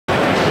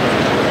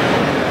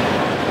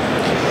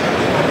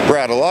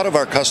Brad, a lot of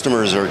our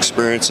customers are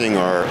experiencing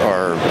or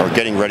are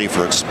getting ready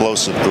for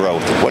explosive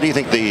growth. What do you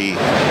think the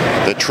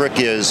trick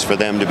is for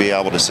them to be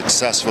able to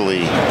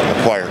successfully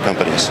acquire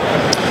companies?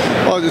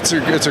 Well, it's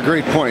a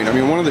great point. I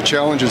mean, one of the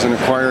challenges in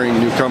acquiring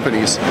new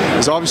companies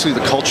is obviously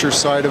the culture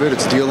side of it.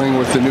 It's dealing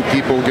with the new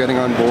people getting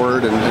on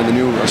board and the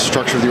new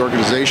structure of the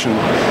organization.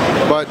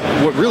 But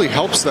what really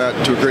helps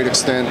that to a great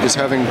extent is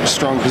having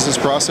strong business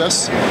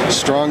process,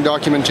 strong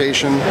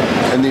documentation,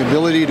 and the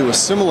ability to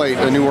assimilate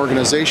a new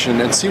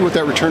organization and see what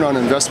that return on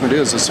investment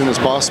is as soon as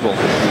possible.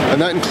 And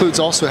that includes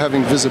also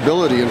having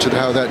visibility into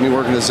how that new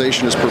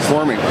organization is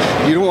performing.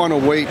 You don't want to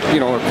wait,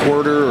 a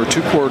quarter or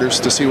 2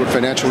 quarters to see what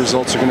financial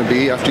results are going to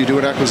be after you do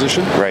an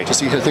acquisition, right, to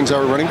see how things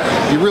are running.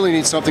 You really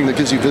need something that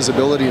gives you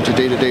visibility into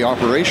day-to-day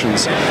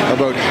operations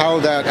about how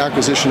that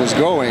acquisition is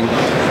going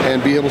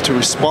and be able to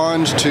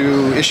respond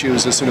to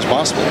issues as soon as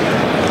possible.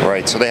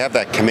 Right, so they have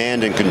that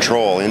command and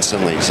control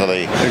instantly, so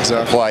they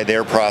apply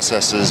their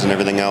processes and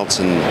everything else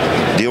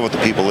and deal with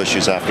the people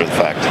issues after the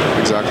fact.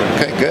 Exactly.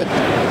 Okay, good.